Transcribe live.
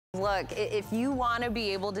look, if you want to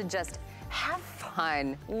be able to just have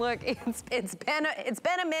fun. Look, it's been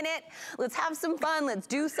a minute. Let's have some fun. Let's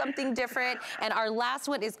do something different. And our last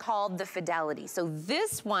one is called the Fidelity. So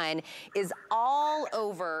this one is all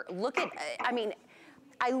over. Look at, I mean,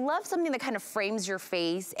 I love something that kind of frames your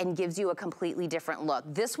face and gives you a completely different look.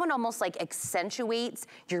 This one almost like accentuates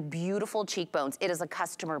your beautiful cheekbones. It is a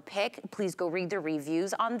customer pick. Please go read the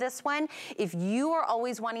reviews on this one. If you are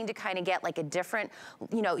always wanting to kind of get like a different,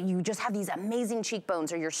 you know, you just have these amazing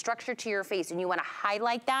cheekbones or your structure to your face and you want to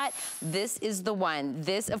highlight that, this is the one.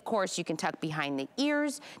 This, of course, you can tuck behind the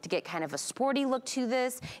ears to get kind of a sporty look to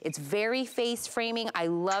this. It's very face framing. I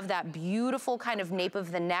love that beautiful kind of nape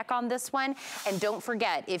of the neck on this one. And don't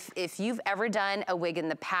forget, if you've ever done a wig in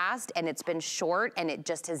the past and it's been short and it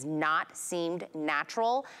just has not seemed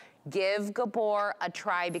natural, give Gabor a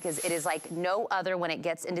try because it is like no other when it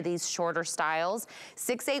gets into these shorter styles.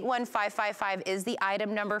 681555 is the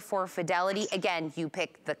item number for Fidelity. Again, you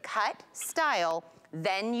pick the cut style,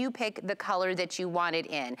 then you pick the color that you want it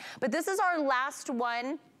in. But this is our last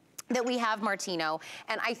one that we have, Martino,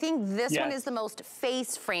 and I think this one is the most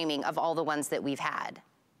face framing of all the ones that we've had.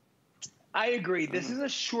 I agree. This is a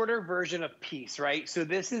shorter version of Peace, right? So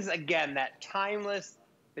this is, again, that timeless,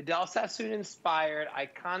 Vidal Sassoon inspired,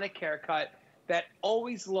 iconic haircut that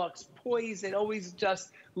always looks poised. It always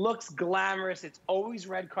just looks glamorous. It's always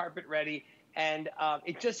red carpet ready. And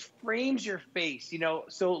it just frames your face, you know?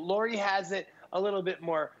 So Lori has it a little bit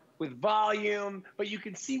more with volume, but you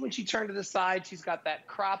can see when she turned to the side, she's got that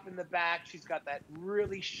crop in the back. She's got that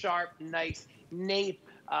really sharp, nice nape.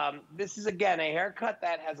 This is, again, a haircut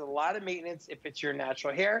that has a lot of maintenance. If it's your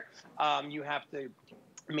natural hair, you have to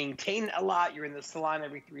maintain a lot. You're in the salon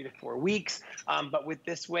every 3 to 4 weeks. But with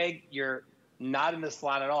this wig, you're not in the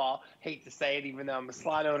salon at all. Hate to say it, even though I'm a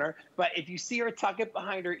salon owner. But if you see her tuck it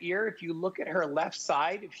behind her ear, if you look at her left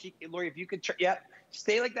side, Lori, if you could,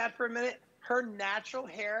 stay like that for a minute. Her natural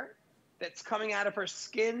hair that's coming out of her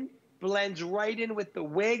skin blends right in with the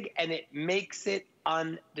wig, and it makes it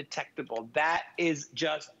undetectable. That is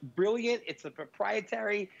just brilliant. It's a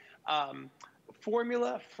proprietary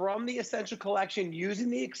formula from the Essential Collection using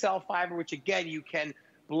the Excelle fiber, which again, you can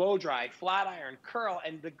blow dry, flat iron, curl.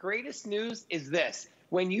 And the greatest news is this.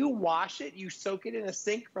 When you wash it, you soak it in a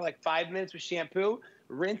sink for like 5 minutes with shampoo,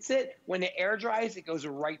 rinse it. When it air dries, it goes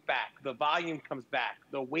right back. The volume comes back.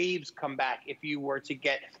 The waves come back if you were to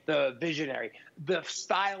get the Visionary. The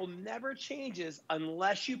style never changes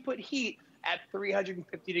unless you put heat at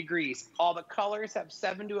 350 degrees. All the colors have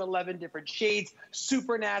 7 to 11 different shades.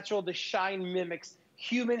 Supernatural. The shine mimics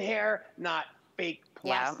human hair, not fake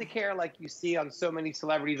plastic hair like you see on so many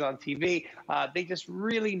celebrities on TV. They just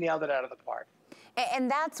really nailed it out of the park.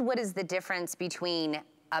 And that's what is the difference between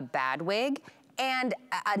a bad wig and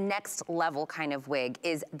a next level kind of wig,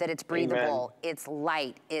 is that it's breathable, it's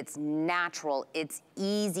light, it's natural, it's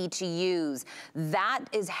easy to use. That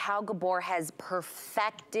is how Gabor has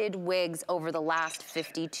perfected wigs over the last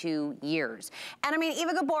 52 years. And I mean,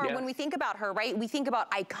 even Gabor, when we think about her, right, we think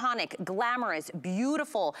about iconic, glamorous,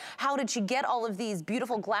 beautiful. How did she get all of these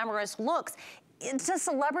beautiful, glamorous looks? To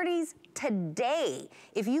celebrities today.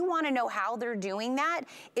 If you want to know how they're doing that,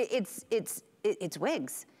 it's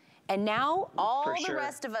wigs. And now all the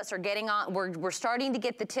rest of us are getting on, we're starting to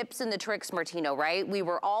get the tips and the tricks, Martino, right? We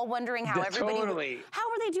were all wondering how everybody, how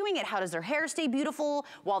are they doing it? How does their hair stay beautiful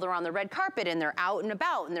while they're on the red carpet and they're out and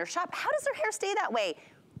about and they're shopping? How does their hair stay that way?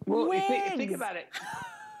 Well, think about it.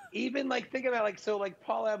 Even like, think about like, so like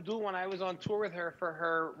Paula Abdul, when I was on tour with her for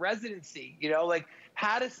her residency, you know, like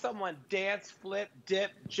how does someone dance, flip,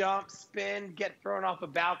 dip, jump, spin, get thrown off a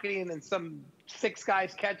balcony and then some 6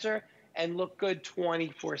 guys catch her and look good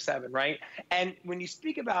 24/7, right? And when you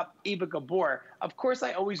speak about Eva Gabor, of course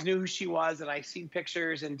I always knew who she was and I seen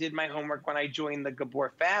pictures and did my homework when I joined the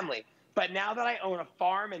Gabor family. But now that I own a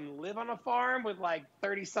farm and live on a farm with like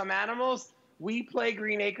 30 some animals, we play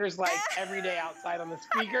Green Acres like every day outside on the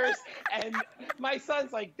speakers. And my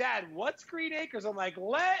son's like, Dad, what's Green Acres? I'm like,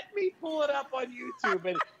 let me pull it up on YouTube.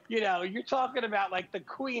 And you know, you're talking about like the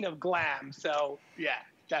queen of glam. So yeah.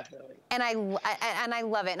 Definitely. And I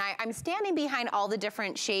love it. And I'm standing behind all the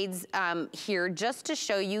different shades here just to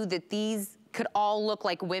show you that these could all look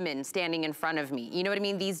like women standing in front of me. You know what I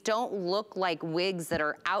mean? These don't look like wigs that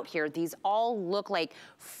are out here. These all look like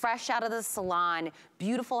fresh out of the salon,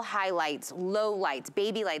 beautiful highlights, low lights,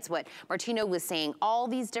 baby lights, what Martino was saying, all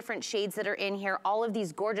these different shades that are in here, all of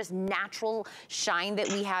these gorgeous natural shine that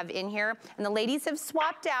we have in here. And the ladies have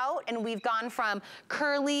swapped out and we've gone from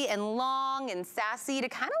curly and long and sassy to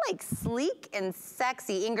kind of like sleek and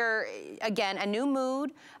sexy. Inger, again, a new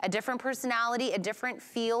mood, a different personality, a different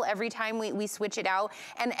feel every time we we switch it out.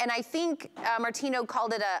 And I think Martino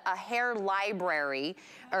called it a hair library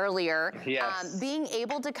earlier. Yes. Being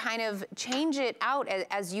able to kind of change it out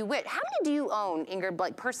as you wish. How many do you own, Ingrid,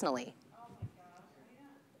 like personally?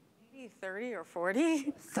 30 or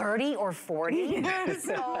 40. 30 or 40? Yes.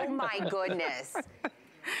 Oh my goodness.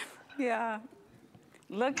 Yeah.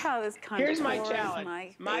 Look how this contours. Here's my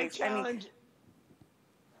challenge. My challenge.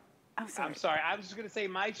 I'm sorry. I'm sorry. I was just going to say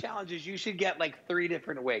my challenge is you should get like 3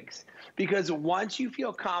 different wigs, because once you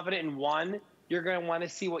feel confident in one, you're going to want to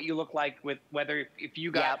see what you look like with whether if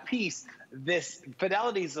you got a piece. This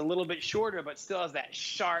Fidelity is a little bit shorter, but still has that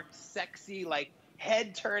sharp, sexy, like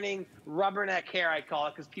head-turning rubberneck hair, I call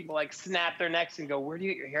it, because people like snap their necks and go, "Where do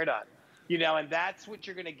you get your hair done?" You know, and that's what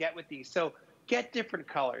you're going to get with these. So get different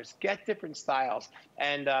colors, get different styles,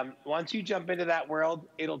 and once you jump into that world,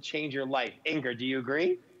 it'll change your life. Ingrid, do you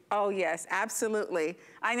agree? Oh yes, absolutely.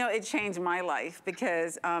 I know it changed my life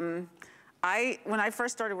because when I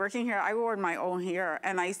first started working here, I wore my own hair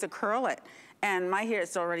and I used to curl it. And my hair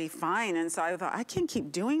is already fine. And so I thought, I can't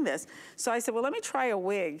keep doing this. So I said, well, let me try a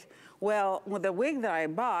wig. Well, with the wig that I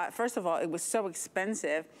bought, first of all, it was so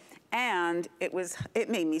expensive. And it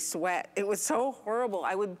made me sweat. It was so horrible.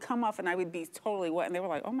 I would come off and I would be totally wet. And they were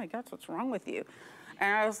like, oh my God, what's wrong with you?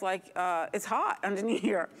 And I was like, it's hot underneath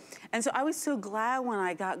here. And so I was so glad when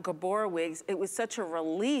I got Gabor wigs. It was such a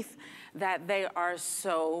relief that they are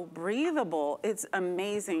so breathable. It's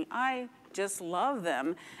amazing. I just love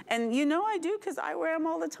them. And you know I do, because I wear them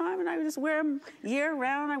all the time, and I just wear them year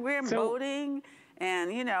round. I wear them boating,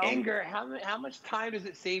 and you know. Ingrid, how much time does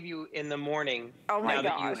it save you in the morning now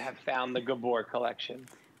that you have found the Gabor collection?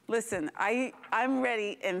 Listen, I'm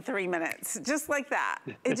ready in 3 minutes, just like that.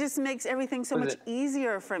 It just makes everything so much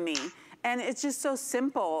easier for me. And it's just so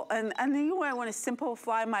simple. And you know, I want to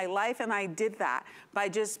simplify my life, and I did that by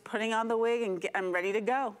just putting on the wig and I'm ready to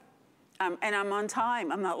go. And I'm on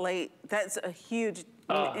time. I'm not late. That's a huge.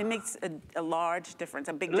 It makes a large difference,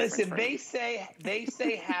 a big difference. Listen, they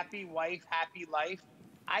say happy wife, happy life.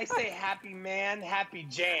 I say happy man, happy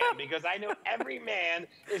jam, because I know every man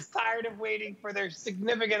is tired of waiting for their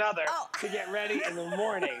significant other to get ready in the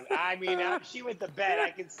morning. I mean, she went to bed, I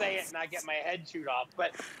can say it and I get my head chewed off,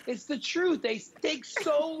 but it's the truth. They take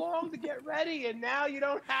so long to get ready, and now you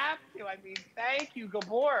don't have to. I mean, thank you,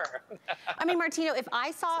 Gabor. I mean, Martino, if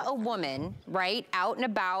I saw a woman, right, out and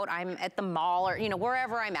about, I'm at the mall or, you know,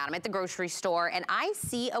 wherever I'm at the grocery store, and I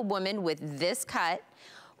see a woman with this cut,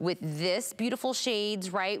 with this beautiful shades,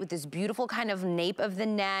 right? With this beautiful kind of nape of the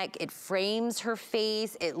neck. It frames her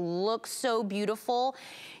face. It looks so beautiful.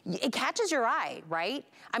 It catches your eye, right?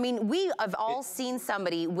 I mean, we have all seen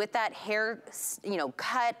somebody with that hair, you know,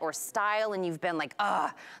 cut or style, and you've been like,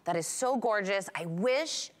 that is so gorgeous. I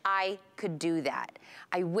wish I could do that.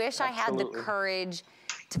 I wish I had the courage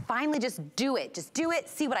to finally just do it. Just do it,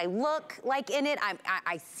 see what I look like in it.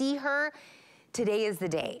 I see her. Today is the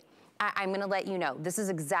day. I'm gonna let you know, this is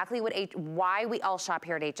exactly why we all shop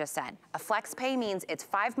here at HSN. A flex pay means it's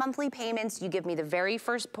 5 monthly payments. You give me the very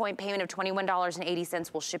first payment of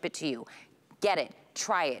 $21.80, we'll ship it to you. Get it,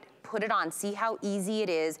 try it, put it on, see how easy it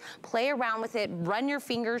is, play around with it, run your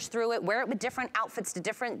fingers through it, wear it with different outfits to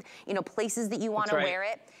different, you know, places that you wanna wear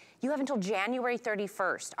it. You have until January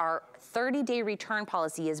 31st. Our 30-day return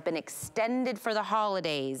policy has been extended for the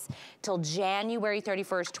holidays till January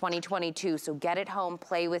 31st, 2022. So get it home,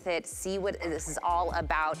 play with it, see what this is all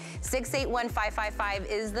about. 681-555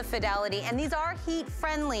 is the Fidelity. And these are heat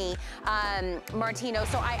friendly, Martino.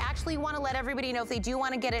 So I actually want to let everybody know if they do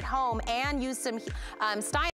want to get it home and use some style.